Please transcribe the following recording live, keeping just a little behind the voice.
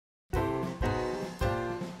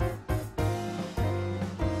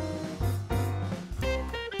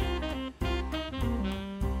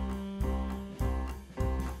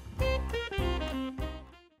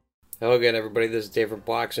Hello again, everybody. This is Dave from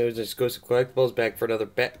Blox Cards Xclusive Collectibles, back for another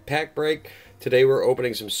pack break. Today we're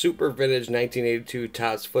opening some super vintage 1982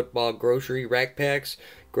 Topps football grocery rack packs.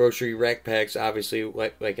 Grocery rack packs, obviously,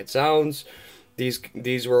 like it sounds.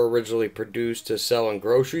 These were originally produced to sell in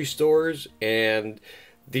grocery stores, and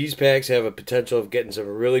these packs have a potential of getting some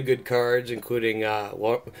really good cards, including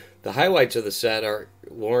the highlights of the set are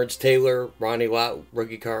Lawrence Taylor, Ronnie Lott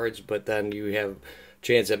rookie cards, but then you have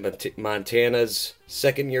chance at Montana's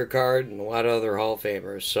second-year card and a lot of other Hall of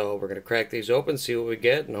Famers. So we're going to crack these open, see what we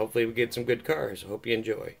get, and hopefully we get some good cards. Hope you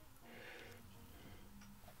enjoy.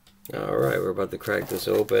 Alright, we're about to crack this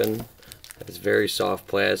open. It's very soft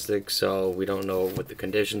plastic, so we don't know what the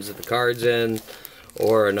conditions of the card's in.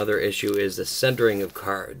 Or another issue is the centering of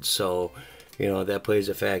cards. So, you know, that plays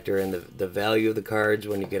a factor in the value of the cards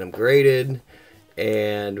when you get them graded.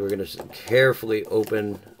 And we're going to carefully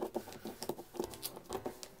open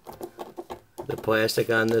the plastic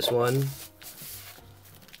on this one.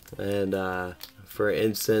 And for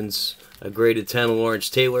instance, a graded 10 Lawrence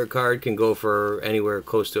Taylor card can go for anywhere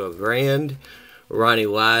close to $1,000. Ronnie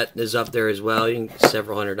Lott is up there as well. You can get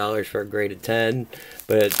several $100s for a graded 10.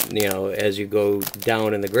 But, you know, as you go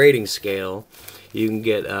down in the grading scale, you can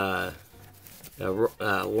get a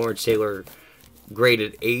Lawrence Taylor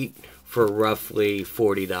graded 8 for roughly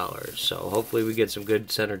 $40. So hopefully we get some good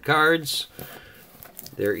centered cards.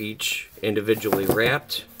 They're each individually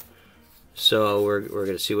wrapped. So we're going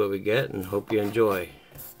to see what we get and hope you enjoy.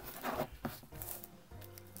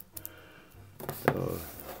 So,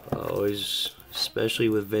 always, especially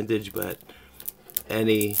with vintage, but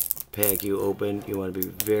any pack you open, you want to be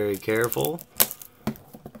very careful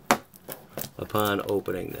upon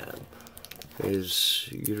opening them, because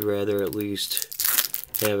you'd rather at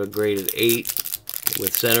least have a graded 8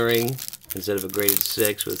 with centering instead of a graded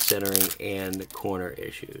 6 with centering and corner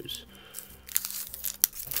issues.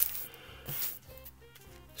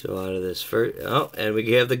 So out of this first, oh, and we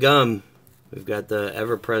have the gum. We've got the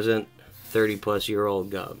ever-present 30-plus-year-old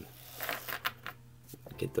gum.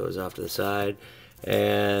 Get those off to the side.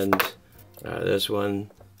 And this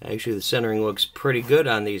one, actually the centering looks pretty good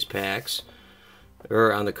on these packs,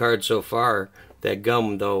 or on the card so far. That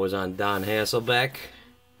gum, though, was on Don Hasselbeck.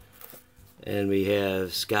 And we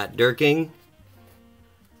have Scott Durking,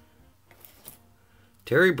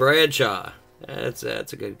 Terry Bradshaw. That's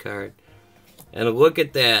a good card. And look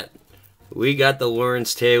at that. We got the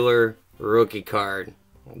Lawrence Taylor rookie card.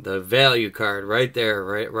 The value card right there,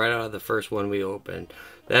 right out of the first one we opened.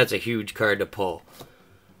 That's a huge card to pull.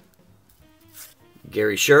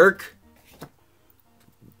 Gary Shirk,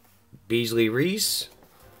 Beasley Reese,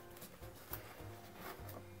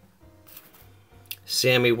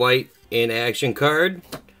 Sammy White in action card,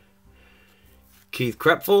 Keith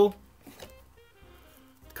Krepfel,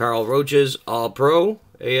 Carl Roach's All-Pro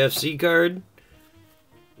AFC card,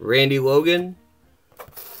 Randy Logan,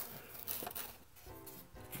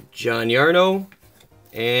 John Yarno,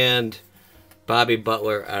 and Bobby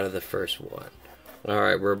Butler out of the first one.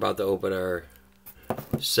 Alright, we're about to open our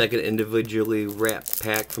second individually wrapped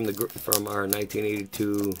pack from our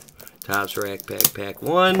 1982 Topps Rack Pack, Pack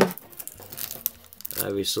 1.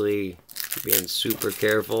 Obviously, being super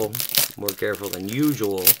careful, more careful than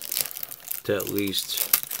usual, to at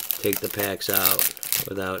least take the packs out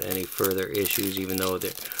without any further issues, even though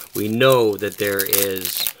we know that there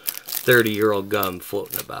is 30-year-old gum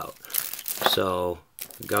floating about. So,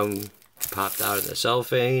 gum popped out of the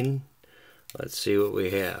cellophane. Let's see what we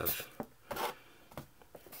have.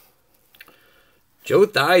 Joe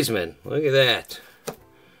Theismann, look at that.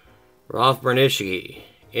 Ralph Bernischke,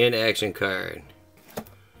 in action card.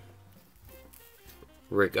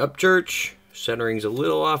 Rick Upchurch, centering's a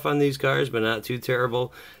little off on these cards, but not too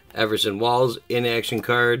terrible. Everson Walls, in action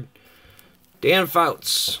card. Dan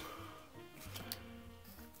Fouts,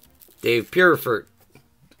 Dave Purifuri,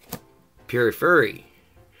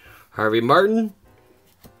 Harvey Martin,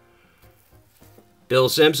 Bill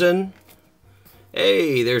Simpson.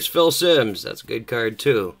 Hey, there's Phil Simms. That's a good card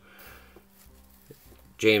too.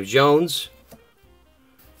 James Jones,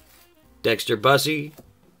 Dexter Bussey,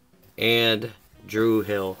 and Drew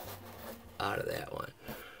Hill out of that one.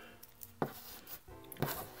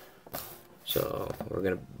 So we're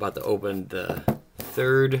about to open the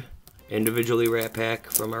third individually wrapped pack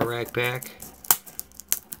from our rack pack.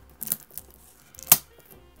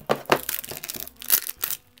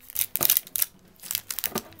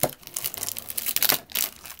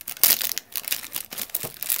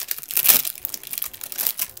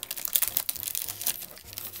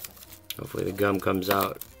 Hopefully the gum comes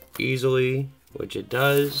out easily, which it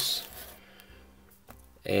does.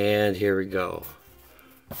 And here we go.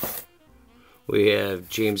 We have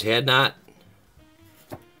James Hadnot,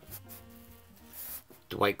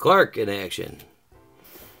 Dwight Clark in action,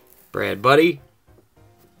 Brad Buddy,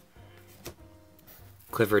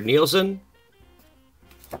 Clifford Nielsen,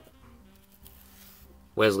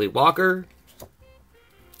 Wesley Walker,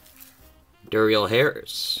 Duriel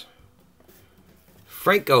Harris,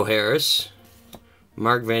 Franco Harris,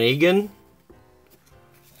 Mark Van Egan,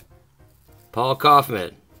 Paul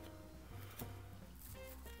Kaufman,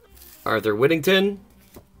 Arthur Whittington,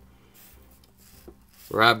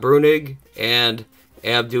 Rob Brunig, and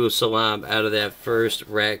Abdul Salam out of that first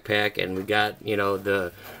rack pack. And we got, you know,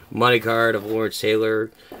 the money card of Lawrence Taylor.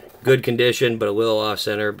 Good condition, but a little off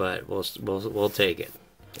center, but we'll take it.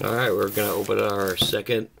 All right, we're gonna open our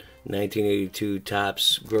second 1982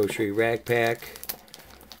 Topps grocery rack pack.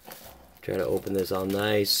 Try to open this all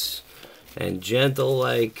nice and gentle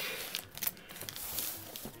like.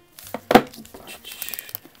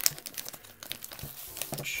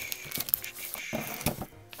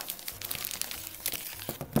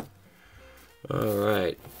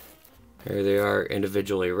 Alright, here they are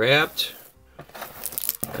individually wrapped,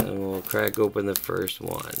 and we'll crack open the first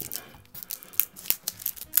one.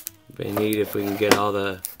 Be neat if we can get all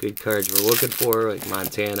the good cards we're looking for, like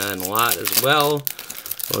Montana and Lott as well.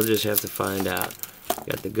 We'll just have to find out.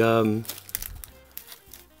 Got the gum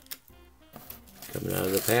coming out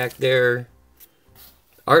of the pack there.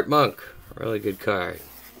 Art Monk, really good card.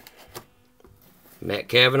 Matt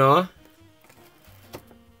Cavanaugh.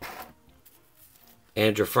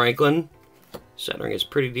 Andrew Franklin. Centering is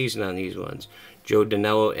pretty decent on these ones. Joe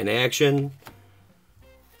Danello in action.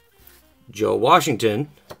 Joe Washington.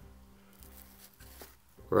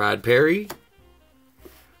 Rod Perry.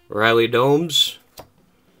 Riley Domes.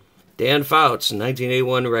 Dan Fouts,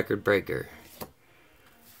 1981 record breaker.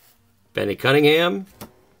 Benny Cunningham.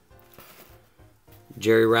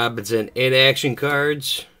 Jerry Robinson in action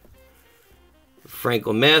cards.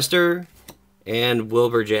 Franklin Master. And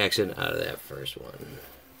Wilbur Jackson out of that first one.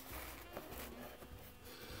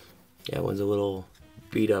 That one's a little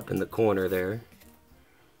beat up in the corner there.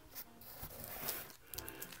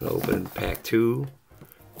 Open pack 2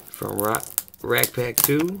 from Rack Pack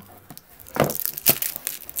 2.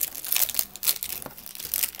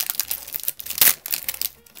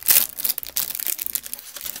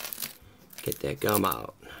 Get that gum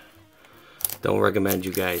out. Don't recommend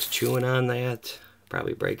you guys chewing on that.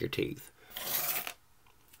 Probably break your teeth.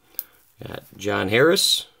 Got John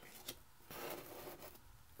Harris,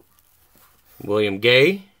 William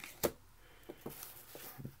Gay,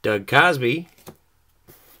 Doug Cosby,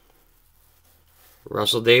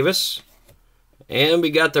 Russell Davis, and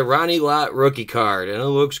we got the Ronnie Lott rookie card, and it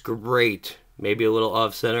looks great. Maybe a little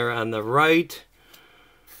off center on the right.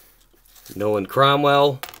 Nolan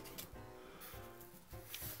Cromwell,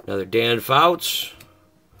 another Dan Fouts,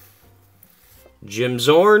 Jim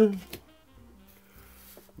Zorn,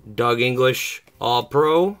 Doug English,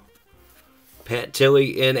 All-Pro. Pat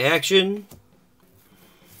Tilley in action.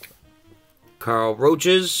 Carl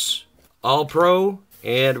Roaches, All-Pro.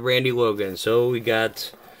 And Randy Logan. So we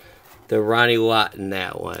got the Ronnie Lott in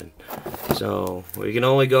that one. So we can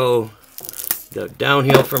only go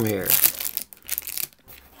downhill from here.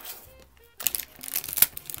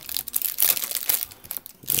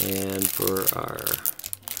 And for our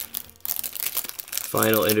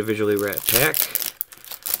final individually wrapped pack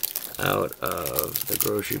out of the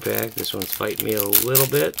grocery pack. This one's fighting me a little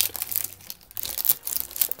bit.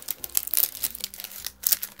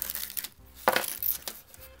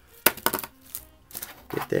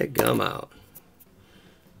 Get that gum out.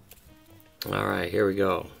 Alright, here we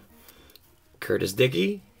go. Curtis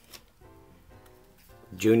Dickey.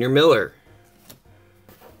 Junior Miller.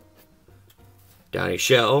 Donnie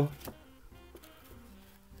Shell.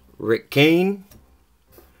 Rick Kane.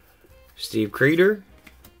 Steve Creeder.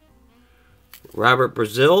 Robert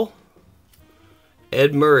Brazil,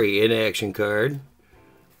 Ed Murray in action card,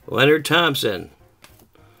 Leonard Thompson,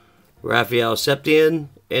 Raphael Septien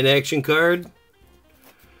in action card,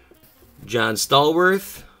 John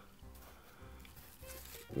Stallworth,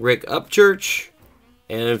 Rick Upchurch,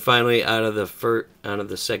 and then finally out of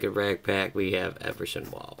the second rack pack we have Everson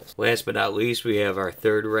Walls. Last but not least, we have our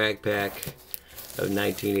third rack pack of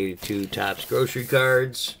 1982 Topps grocery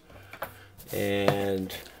cards,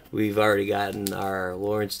 and we've already gotten our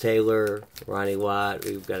Lawrence Taylor, Ronnie Lott,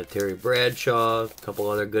 we've got a Terry Bradshaw, a couple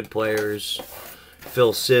other good players,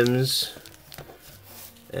 Phil Simms,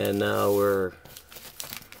 and now we're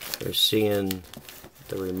seeing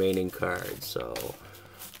the remaining cards. So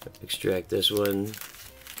extract this one.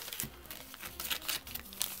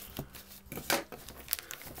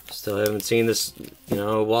 Still haven't seen this,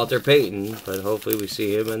 Walter Payton, but hopefully we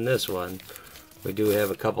see him in this one. We do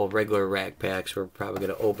have a couple regular rack packs. We're probably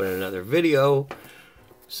going to open another video.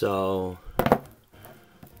 So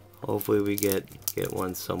hopefully we get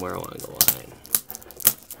one somewhere along the line.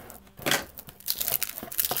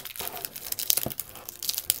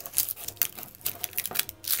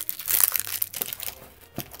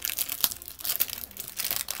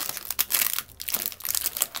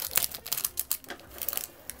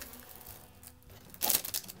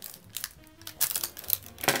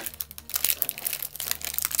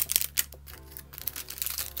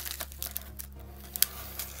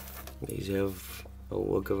 These have a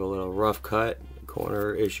look of a little rough cut,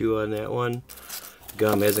 corner issue on that one.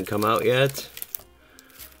 Gum hasn't come out yet.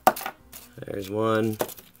 There's one.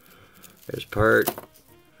 There's part.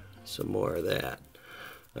 Some more of that.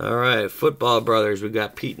 Alright, Football Brothers. We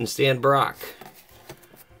got Payton Stan Brock.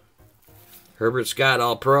 Herbert Scott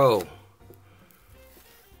All-Pro.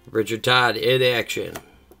 Richard Todd in action.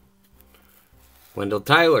 Wendell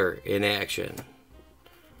Tyler in action.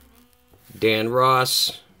 Dan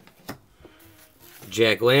Ross.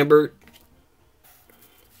 Jack Lambert,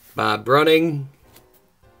 Bob Brunning,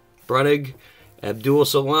 Abdul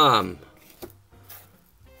Salam,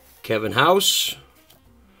 Kevin House,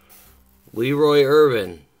 Leroy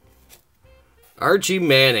Irvin, Archie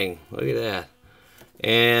Manning, look at that,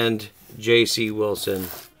 and J.C. Wilson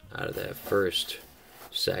out of that first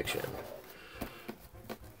section.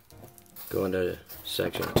 Going to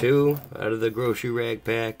section 2 out of the grocery rag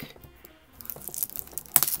pack.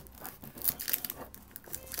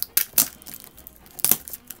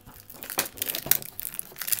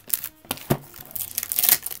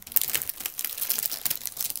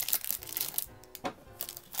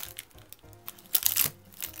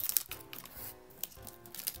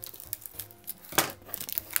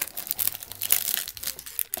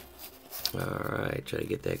 Alright, try to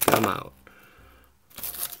get that gum out.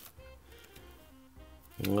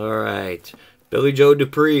 Alright, Billy Joe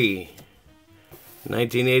Dupree,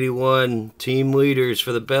 1981 team leaders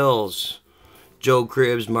for the Bells. Joe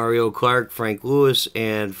Cribbs, Mario Clark, Frank Lewis,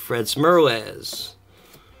 and Fred Smerlas.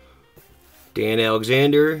 Dan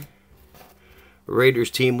Alexander, Raiders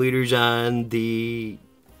team leaders on the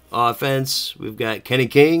offense. We've got Kenny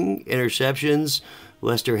King, interceptions,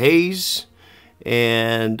 Lester Hayes,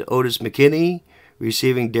 and Otis McKinney.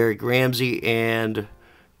 Receiving Derek Ramsey, and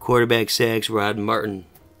quarterback sacks Rod Martin,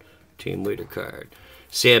 team leader card.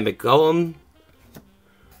 Sam McCullum,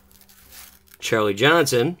 Charlie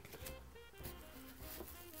Johnson,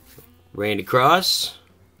 Randy Cross,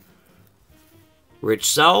 Rich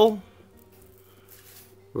Sowell,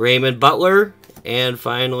 Raymond Butler, and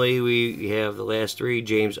finally we have the last three,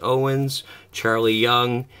 James Owens, Charlie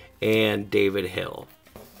Young, and David Hill.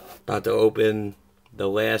 About to open the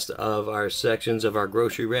last of our sections of our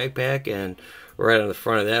grocery rag pack, and right on the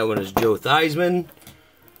front of that one is Joe Theismann.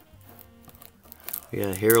 We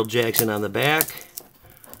got Harold Jackson on the back.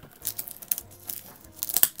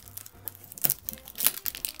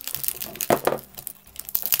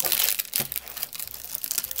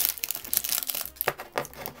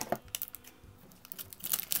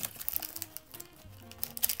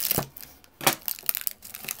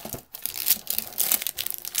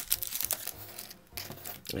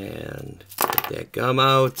 And get that gum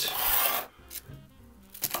out.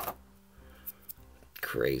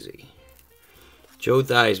 Crazy. Joe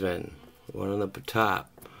Theismann, one on the top.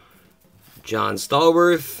 John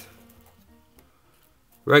Stallworth.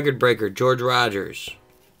 Record breaker, George Rogers.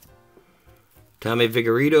 Tommy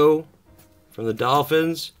Vigorito from the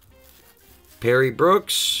Dolphins. Perry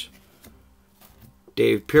Brooks.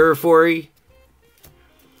 Dave Purifoy.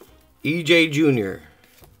 E.J. Jr.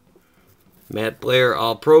 Matt Blair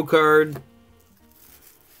All-Pro card.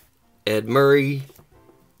 Ed Murray.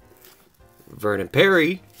 Vernon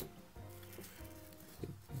Perry.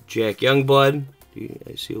 Jack Youngblood.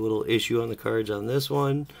 I see a little issue on the cards on this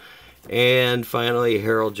one. And finally,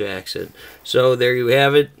 Harold Jackson. So there you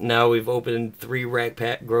have it. Now we've opened 3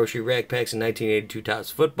 grocery rack packs in 1982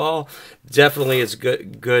 Topps football. Definitely it's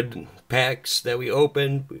good packs that we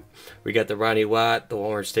opened. We got the Ronnie Lott, the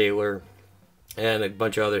Lawrence Taylor, and a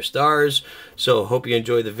bunch of other stars. So hope you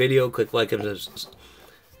enjoyed the video. Click like and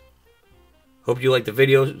hope you like the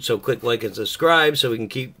video. So click like and subscribe so we can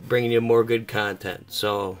keep bringing you more good content.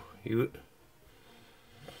 So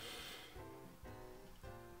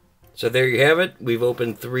there you have it. We've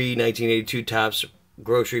opened 3 1982 Topps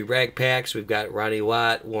grocery rag packs. We've got Ronnie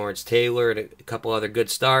Lott, Lawrence Taylor, and a couple other good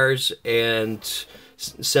stars and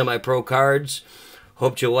semi-pro cards.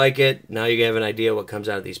 Hope you like it. Now you have an idea what comes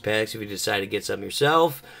out of these packs if you decide to get some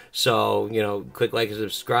yourself. So, you know, click like and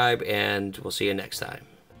subscribe, and we'll see you next time.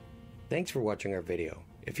 Thanks for watching our video.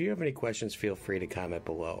 If you have any questions, feel free to comment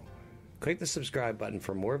below. Click the subscribe button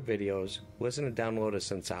for more videos. Listen and download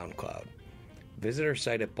us on SoundCloud. Visit our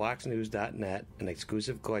site at bloxnews.net and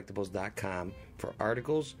xclusivecollectibles.com for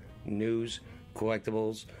articles, news,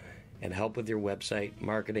 collectibles, and help with your website,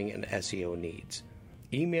 marketing, and SEO needs.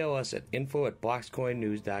 Email us at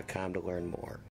info@bloxcoinnews.com to learn more.